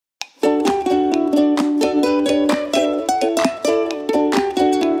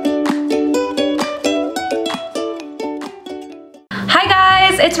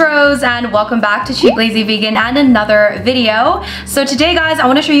Hellos and welcome back to Cheap Lazy Vegan and another video. So today guys, I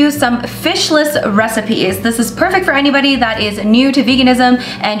want to show you some fishless recipes. This is perfect for anybody that is new to veganism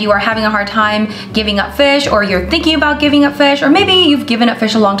and you are having a hard time giving up fish, or you're thinking about giving up fish, or maybe you've given up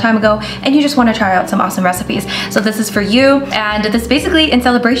fish a long time ago and you just want to try out some awesome recipes. So this is for you, and this is basically in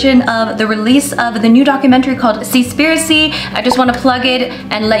celebration of the release of the new documentary called Seaspiracy. I just want to plug it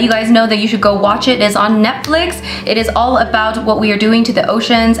and let you guys know that you should go watch it. It is on Netflix. It is all about what we are doing to the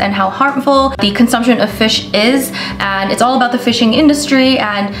oceans and how harmful the consumption of fish is, and it's all about the fishing industry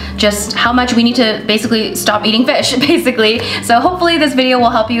and just how much we need to basically stop eating fish basically. So hopefully this video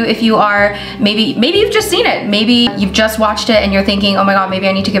will help you if you are maybe you've just seen it, maybe you've just watched it and you're thinking, oh my god, maybe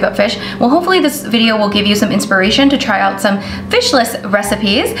I need to give up fish. Well, hopefully this video will give you some inspiration to try out some fishless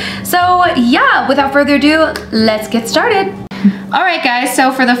recipes. So yeah, without further ado, let's get started. Alright guys,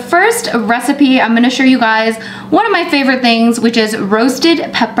 so for the first recipe, I'm going to show you guys one of my favorite things, which is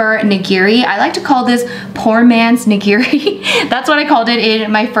roasted pepper nigiri. I like to call this poor man's nigiri. That's what I called it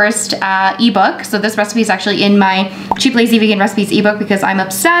in my first ebook. So this recipe is actually in my Cheap Lazy Vegan Recipes ebook because I'm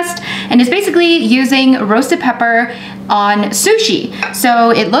obsessed, and it's basically using roasted pepper on sushi.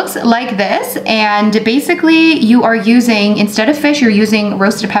 So it looks like this, and basically you are using, instead of fish, you're using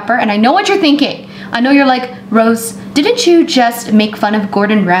roasted pepper. And I know what you're thinking. I know you're like, Rose, didn't you just make fun of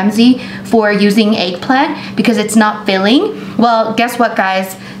Gordon Ramsay for using eggplant because it's not filling? Well, guess what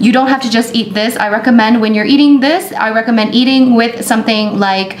guys? You don't have to just eat this. I recommend when you're eating this, I recommend eating with something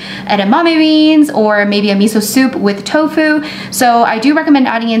like edamame beans or maybe a miso soup with tofu. So I do recommend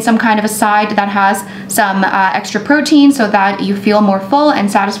adding in some kind of a side that has some extra protein so that you feel more full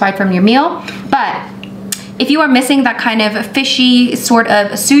and satisfied from your meal. But if you are missing that kind of fishy sort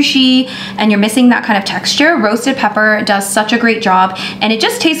of sushi and you're missing that kind of texture, roasted pepper does such a great job, and it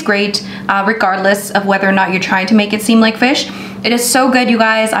just tastes great regardless of whether or not you're trying to make it seem like fish. It is so good, you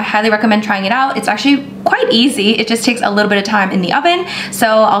guys. I highly recommend trying it out. It's actually quite easy. It just takes a little bit of time in the oven. So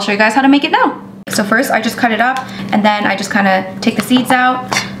I'll show you guys how to make it now. So first I just cut it up, and then I just kind of take the seeds out.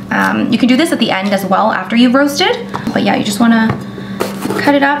 You can do this at the end as well after you've roasted. But yeah, you just want to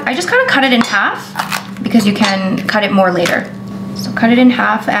cut it up. I just kind of cut it in half, because you can cut it more later. So cut it in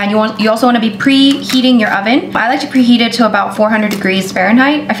half, and you also want to be preheating your oven. I like to preheat it to about 400 degrees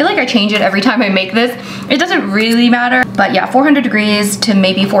Fahrenheit. I feel like I change it every time I make this. It doesn't really matter, but yeah, 400 degrees to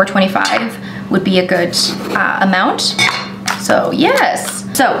maybe 425 would be a good amount. So yes,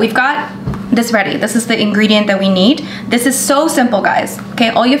 so we've got this ready. This is the ingredient that we need. This is so simple guys. Okay,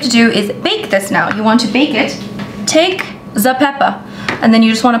 all you have to do is bake this now. You want to bake it. Take the pepper, and then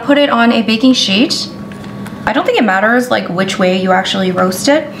you just want to put it on a baking sheet. I don't think it matters like which way you actually roast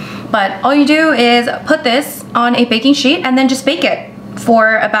it, but all you do is put this on a baking sheet and then just bake it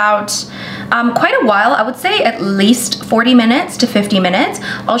for about quite a while. I would say at least 40 minutes to 50 minutes.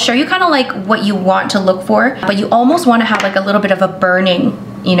 I'll show you kind of like what you want to look for, but you almost want to have like a little bit of a burning,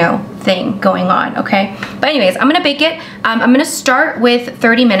 you know, thing going on, okay? But anyways, I'm gonna bake it. I'm gonna start with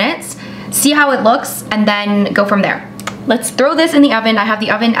 30 minutes, see how it looks, and then go from there. Let's throw this in the oven. I have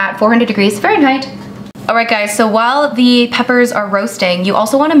the oven at 400 degrees Fahrenheit. Alright guys, so while the peppers are roasting, you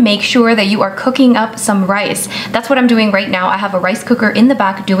also want to make sure that you are cooking up some rice. That's what I'm doing right now. I have a rice cooker in the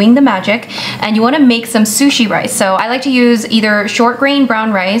back doing the magic, and you want to make some sushi rice. So I like to use either short grain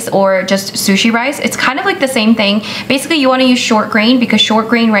brown rice or just sushi rice. It's kind of like the same thing. Basically, you want to use short grain because short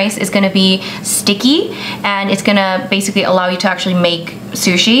grain rice is going to be sticky, and it's going to basically allow you to actually make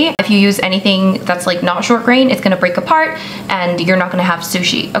sushi. If you use anything that's like not short grain, it's going to break apart and you're not going to have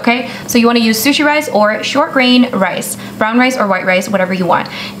sushi, okay? So you want to use sushi rice or short grain rice, brown rice or white rice, whatever you want.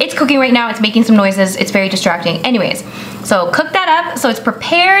 It's cooking right now, it's making some noises, it's very distracting. Anyways, so cook that up so it's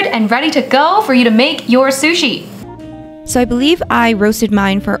prepared and ready to go for you to make your sushi. So I believe I roasted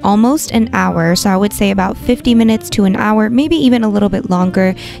mine for almost an hour, so I would say about 50 minutes to an hour, maybe even a little bit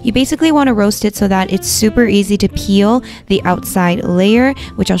longer. You basically want to roast it so that it's super easy to peel the outside layer,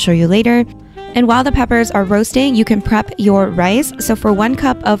 which I'll show you later. And while the peppers are roasting, you can prep your rice. So for 1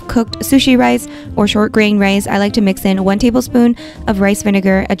 cup of cooked sushi rice or short grain rice, I like to mix in 1 tablespoon of rice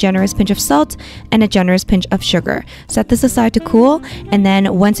vinegar, a generous pinch of salt, and a generous pinch of sugar. Set this aside to cool, and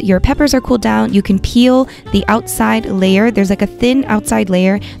then once your peppers are cooled down, you can peel the outside layer. There's like a thin outside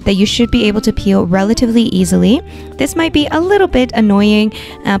layer that you should be able to peel relatively easily. This might be a little bit annoying,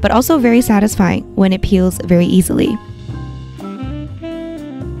 but also very satisfying when it peels very easily.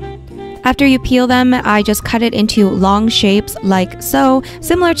 After you peel them, I just cut it into long shapes like so,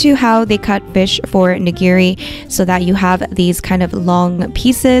 similar to how they cut fish for nigiri, so that you have these kind of long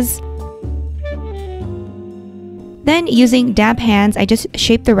pieces. Then using damp hands, I just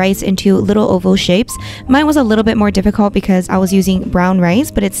shaped the rice into little oval shapes. Mine was a little bit more difficult because I was using brown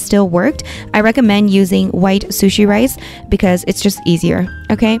rice, but it still worked. I recommend using white sushi rice because it's just easier,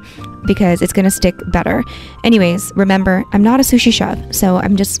 okay? Because it's gonna stick better. Anyways, remember, I'm not a sushi chef, so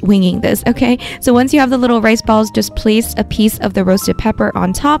I'm just winging this, okay? So once you have the little rice balls, just place a piece of the roasted pepper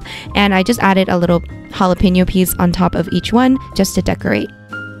on top, and I just added a little jalapeno piece on top of each one just to decorate.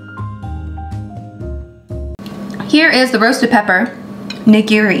 Here is the roasted pepper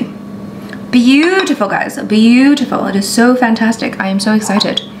nigiri. Beautiful, guys, beautiful. It is so fantastic. I am so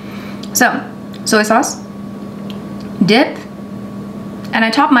excited. So, soy sauce, dip, and I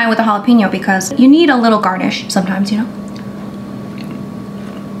top mine with a jalapeno because you need a little garnish sometimes, you know?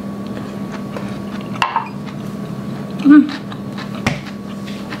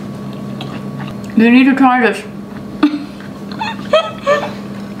 You need to try this.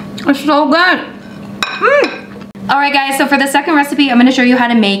 It's so good. Alright guys, so for the second recipe, I'm going to show you how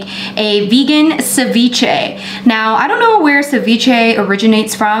to make a vegan ceviche. Now, I don't know where ceviche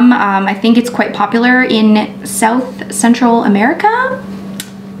originates from. I think it's quite popular in South Central America.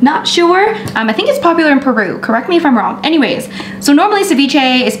 Not sure. I think it's popular in Peru. Correct me if I'm wrong. Anyways, so normally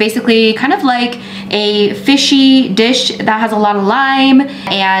ceviche is basically kind of like a fishy dish that has a lot of lime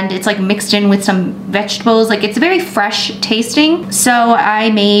and it's like mixed in with some vegetables. Like it's very fresh tasting. So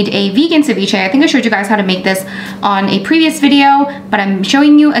I made a vegan ceviche. I think I showed you guys how to make this on a previous video, but I'm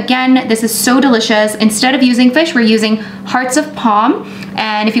showing you again. This is so delicious. Instead of using fish, we're using hearts of palm.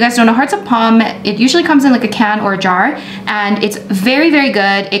 And if you guys don't know hearts of palm, it usually comes in like a can or a jar, and it's very, very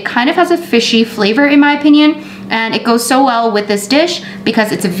good. It kind of has a fishy flavor in my opinion, and it goes so well with this dish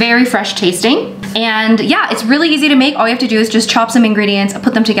because it's very fresh tasting. And yeah, it's really easy to make. All you have to do is just chop some ingredients,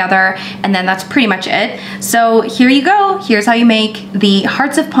 put them together, and then that's pretty much it. So here you go. Here's how you make the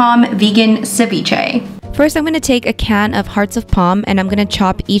hearts of palm vegan ceviche. First, I'm going to take a can of hearts of palm and I'm going to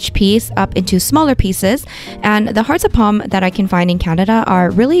chop each piece up into smaller pieces. And the hearts of palm that I can find in Canada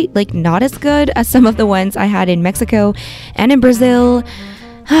are really like not as good as some of the ones I had in Mexico and in Brazil.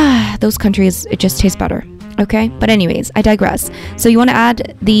 Those countries, it just tastes better. Okay, but anyways, I digress. So you want to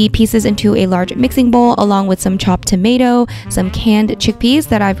add the pieces into a large mixing bowl along with some chopped tomato, some canned chickpeas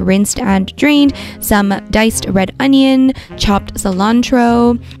that I've rinsed and drained, some diced red onion, chopped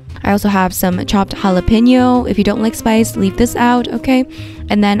cilantro. I also have some chopped jalapeno. If you don't like spice, leave this out, okay?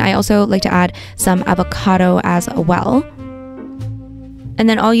 And then I also like to add some avocado as well. And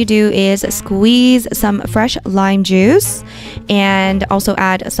then all you do is squeeze some fresh lime juice and also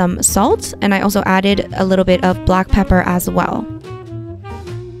add some salt. And I also added a little bit of black pepper as well.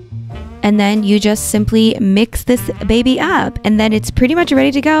 And then you just simply mix this baby up and then it's pretty much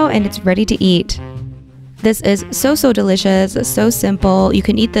ready to go and it's ready to eat. This is so delicious, so simple. You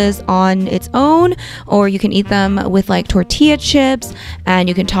can eat this on its own or you can eat them with like tortilla chips and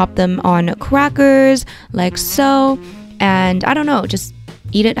you can top them on crackers like so. And I don't know, just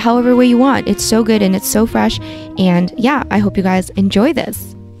eat it however way you want. It's so good and it's so fresh. And yeah, I hope you guys enjoy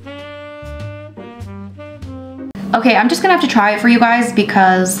this. Okay, I'm just gonna have to try it for you guys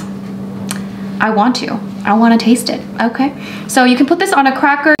because I want to taste it, okay? So you can put this on a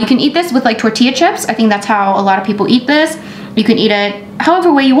cracker. You can eat this with like tortilla chips. I think that's how a lot of people eat this. You can eat it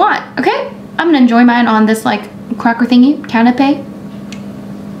however way you want, okay? I'm gonna enjoy mine on this like cracker thingy, canapé.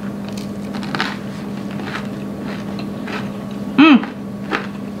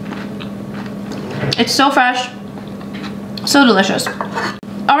 It's so fresh, so delicious.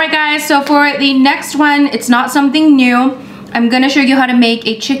 All right guys, so for the next one, it's not something new. I'm gonna show you how to make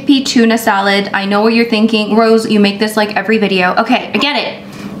a chickpea tuna salad. I know what you're thinking, Rose, you make this like every video. Okay, I get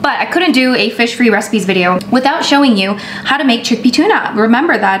it. But I couldn't do a fish-free recipes video without showing you how to make chickpea tuna.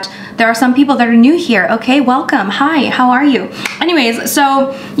 Remember that there are some people that are new here. Okay, welcome, hi, how are you? Anyways,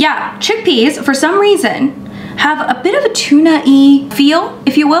 so yeah, chickpeas, for some reason, have a bit of a tuna-y feel,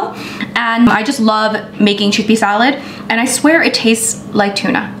 if you will. And I just love making chickpea salad, and I swear it tastes like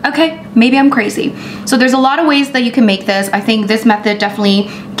tuna. Okay, maybe I'm crazy. So there's a lot of ways that you can make this. I think this method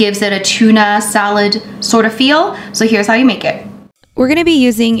definitely gives it a tuna salad sort of feel. So here's how you make it. We're going to be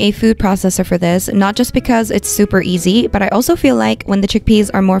using a food processor for this, not just because it's super easy, but I also feel like when the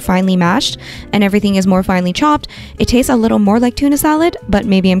chickpeas are more finely mashed and everything is more finely chopped, it tastes a little more like tuna salad, but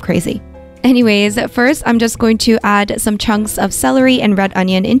maybe I'm crazy. Anyways, first I'm just going to add some chunks of celery and red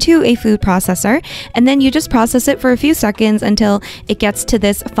onion into a food processor, and then you just process it for a few seconds until it gets to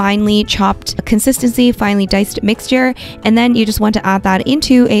this finely chopped consistency, finely diced mixture, and then you just want to add that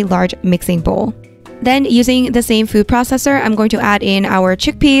into a large mixing bowl. Then using the same food processor, I'm going to add in our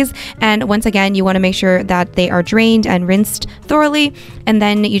chickpeas, and once again you want to make sure that they are drained and rinsed thoroughly, and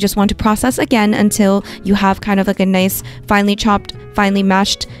then you just want to process again until you have kind of like a nice finely chopped, finely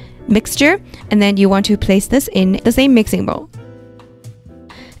mashed mixture, and then you want to place this in the same mixing bowl.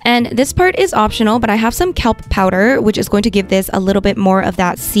 And this part is optional, but I have some kelp powder, which is going to give this a little bit more of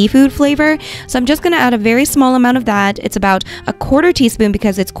that seafood flavor. So I'm just going to add a very small amount of that. It's about a 1/4 teaspoon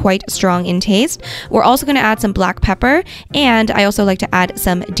because it's quite strong in taste. We're also going to add some black pepper, and I also like to add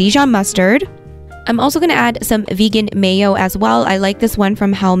some Dijon mustard. I'm also going to add some vegan mayo as well. I like this one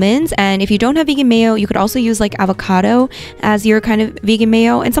from Hellmann's, and if you don't have vegan mayo, you could also use like avocado as your kind of vegan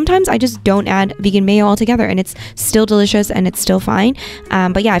mayo, and sometimes I just don't add vegan mayo altogether and it's still delicious and it's still fine.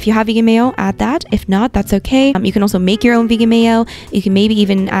 But yeah, if you have vegan mayo, add that. If not, that's okay. You can also make your own vegan mayo. You can maybe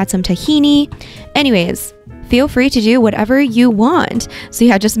even add some tahini. Anyways, feel free to do whatever you want. So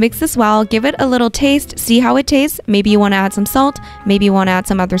yeah, just mix this well, give it a little taste, see how it tastes. Maybe you want to add some salt, maybe you want to add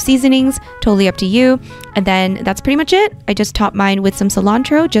some other seasonings, totally up to you. And then that's pretty much it. I just top mine with some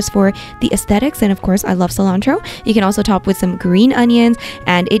cilantro just for the aesthetics, and of course I love cilantro. You can also top with some green onions,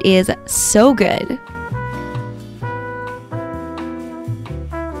 and it is so good.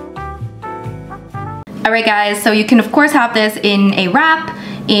 Alright guys, so you can of course have this in a wrap,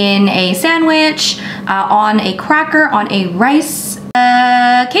 in a sandwich, on a cracker, on a rice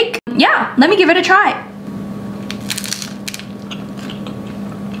cake. Yeah, let me give it a try.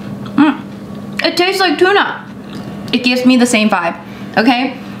 It tastes like tuna. It gives me the same vibe,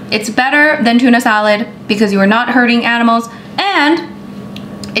 okay? It's better than tuna salad because you are not hurting animals, and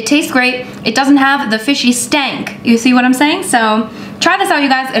it tastes great. It doesn't have the fishy stank. You see what I'm saying? So try this out, you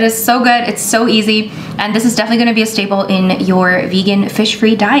guys. It is so good. It's so easy. And this is definitely going to be a staple in your vegan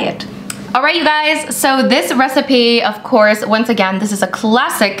fish-free diet. All right, you guys. So this recipe, of course, once again, this is a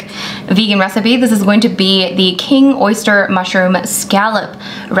classic vegan recipe. This is going to be the king oyster mushroom scallop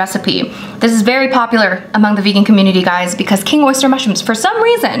recipe. This is very popular among the vegan community, guys, because king oyster mushrooms, for some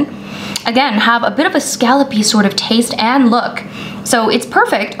reason, again, have a bit of a scallopy sort of taste and look. So it's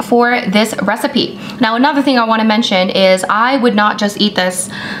perfect for this recipe. Now, another thing I want to mention is I would not just eat this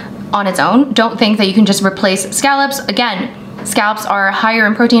on its own. Don't think that you can just replace scallops. Again, scallops are higher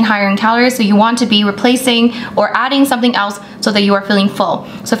in protein, higher in calories, so you want to be replacing or adding something else so that you are feeling full.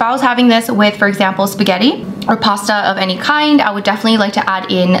 So if I was having this with, for example, spaghetti or pasta of any kind, I would definitely like to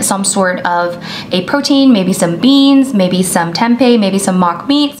add in some sort of a protein, maybe some beans, maybe some tempeh, maybe some mock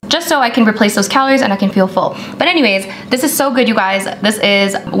meat, just so I can replace those calories and I can feel full. But anyways, this is so good, you guys. This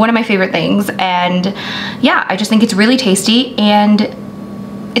is one of my favorite things, and yeah, I just think it's really tasty and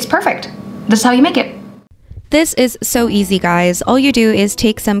it's perfect. This is how you make it. This is so easy, guys. All you do is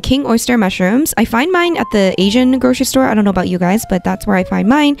take some king oyster mushrooms. I find mine at the Asian grocery store. I don't know about you guys, but that's where I find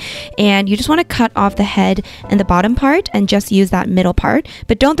mine. And you just want to cut off the head and the bottom part and just use that middle part.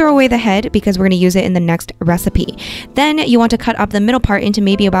 But don't throw away the head because we're going to use it in the next recipe. Then you want to cut up the middle part into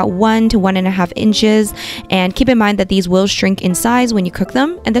maybe about 1 to 1.5 inches. And keep in mind that these will shrink in size when you cook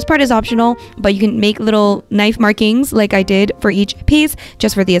them. And this part is optional, but you can make little knife markings like I did for each piece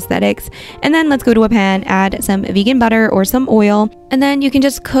just for the aesthetics. And then let's go to a pan, add some vegan butter or some oil, and then you can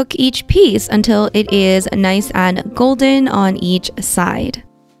just cook each piece until it is nice and golden on each side.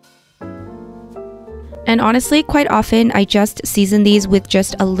 And honestly, quite often I just season these with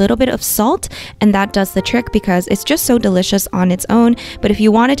just a little bit of salt, and that does the trick because it's just so delicious on its own. But if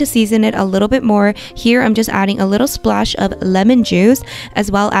you wanted to season it a little bit more, here I'm just adding a little splash of lemon juice as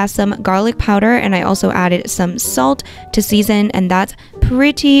well as some garlic powder, and I also added some salt to season, and that's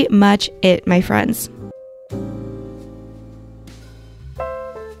pretty much it, my friends.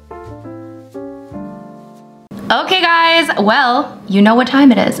 Okay guys, well, you know what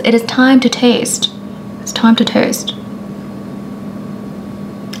time it is. It is time to taste. It's time to taste.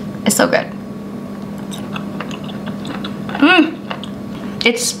 It's so good.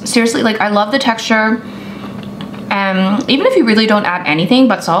 It's seriously, like, I love the texture. Even if you really don't add anything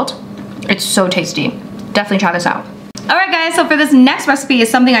but salt, it's so tasty. Definitely try this out. Alright guys, so for this next recipe is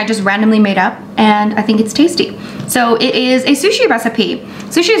something I just randomly made up, and I think it's tasty. So it is a sushi recipe.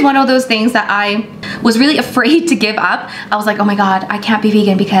 Sushi is one of those things that I was really afraid to give up. I was like, oh my god, I can't be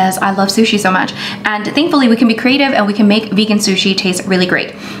vegan because I love sushi so much. And thankfully we can be creative and we can make vegan sushi taste really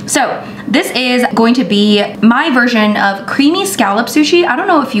great. So this is going to be my version of creamy scallop sushi. I don't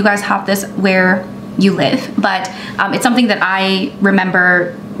know if you guys have this where you live, but it's something that I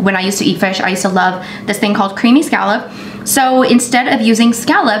remember when I used to eat fish. I used to love this thing called creamy scallop. So instead of using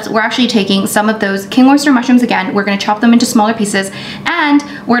scallops, we're actually taking some of those king oyster mushrooms again. We're going to chop them into smaller pieces, and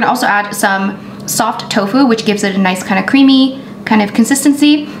we're going to also add some soft tofu, which gives it a nice kind of creamy, kind of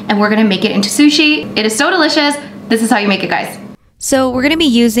consistency, and we're gonna make it into sushi. It is so delicious. This is how you make it, guys. So we're going to be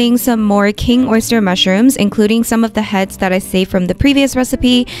using some more king oyster mushrooms, including some of the heads that I saved from the previous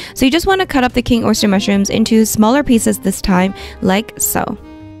recipe. So you just want to cut up the king oyster mushrooms into smaller pieces this time, like so.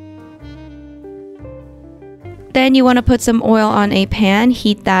 Then you want to put some oil on a pan,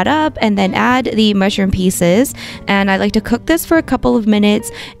 heat that up, and then add the mushroom pieces. And I like to cook this for a couple of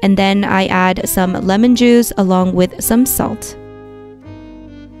minutes, and then I add some lemon juice along with some salt.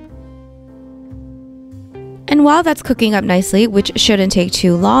 And while that's cooking up nicely, which shouldn't take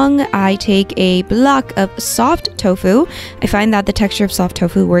too long, I take a block of soft tofu. I find that the texture of soft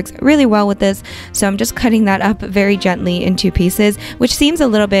tofu works really well with this, so I'm just cutting that up very gently into pieces, which seems a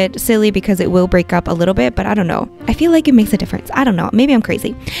little bit silly because it will break up a little bit, but I don't know. I feel like it makes a difference. I don't know. Maybe I'm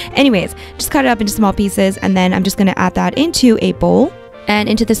crazy. Anyways, just cut it up into small pieces, and then I'm just going to add that into a bowl. And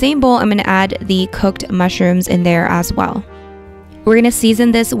into the same bowl, I'm going to add the cooked mushrooms in there as well. We're going to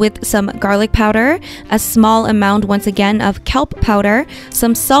season this with some garlic powder, a small amount once again of kelp powder,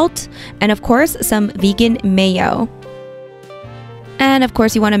 some salt, and of course some vegan mayo. And of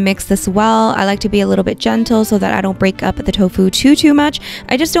course you want to mix this well. I like to be a little bit gentle so that I don't break up the tofu too much.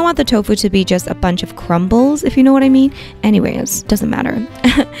 I just don't want the tofu to be just a bunch of crumbles, if you know what I mean. Anyways, doesn't matter.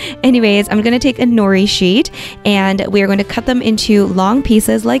 Anyways, I'm going to take a nori sheet and we are going to cut them into long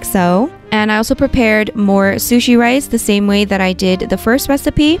pieces like so. And I also prepared more sushi rice the same way that I did the first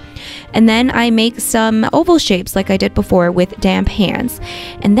recipe. And then I make some oval shapes like I did before with damp hands.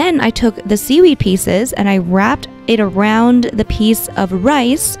 And then I took the seaweed pieces and I wrapped it around the piece of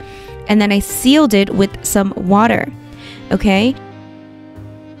rice, and then I sealed it with some water. Okay?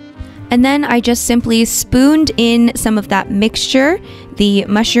 And then I just simply spooned in some of that mixture, the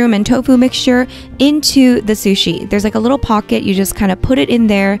mushroom and tofu mixture, into the sushi. There's like a little pocket, you just kind of put it in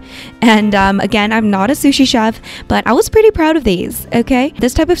there. And again, I'm not a sushi chef, but I was pretty proud of these, okay?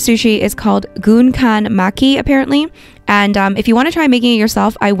 This type of sushi is called gunkan maki, apparently. And if you want to try making it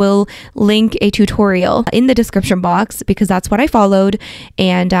yourself, I will link a tutorial in the description box because that's what I followed.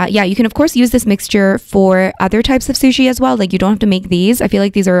 And yeah, you can of course use this mixture for other types of sushi as well. Like you don't have to make these. I feel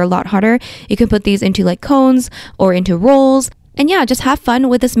like these are a lot hotter. You can put these into like cones or into rolls. And yeah, just have fun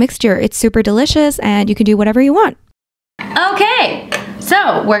with this mixture. It's super delicious and you can do whatever you want. Okay,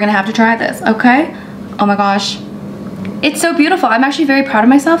 so we're gonna have to try this, okay? Oh my gosh. It's so beautiful. I'm actually very proud of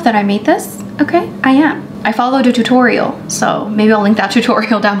myself that I made this. Okay, I am. I followed a tutorial, so maybe I'll link that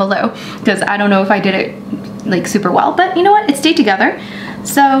tutorial down below because I don't know if I did it like super well, but you know what? It stayed together.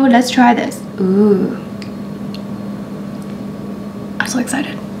 So let's try this. Ooh. I'm so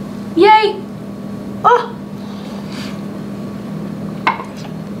excited. Yay! Oh!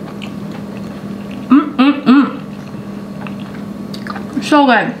 So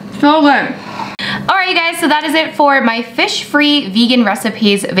good. So good. Alright you guys, so that is it for my fish-free vegan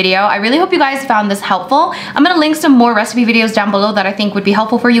recipes video. I really hope you guys found this helpful. I'm gonna link some more recipe videos down below that I think would be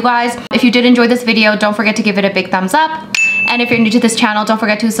helpful for you guys. If you did enjoy this video, don't forget to give it a big thumbs up. And if you're new to this channel, don't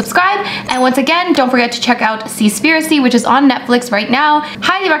forget to subscribe. And once again, don't forget to check out Seaspiracy, which is on Netflix right now.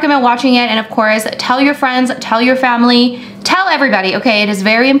 Highly recommend watching it. And of course, tell your friends, tell your family, tell everybody, okay? It is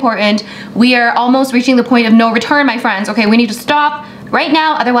very important. We are almost reaching the point of no return, my friends, okay? We need to stop right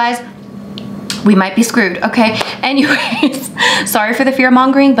now, otherwise we might be screwed, okay? Anyways, sorry for the fear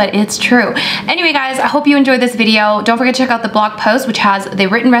mongering, but it's true. Anyway, guys, I hope you enjoyed this video. Don't forget to check out the blog post, which has the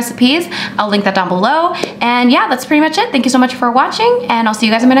written recipes. I'll link that down below. And yeah, that's pretty much it. Thank you so much for watching, and I'll see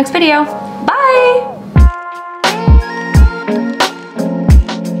you guys in my next video. Bye!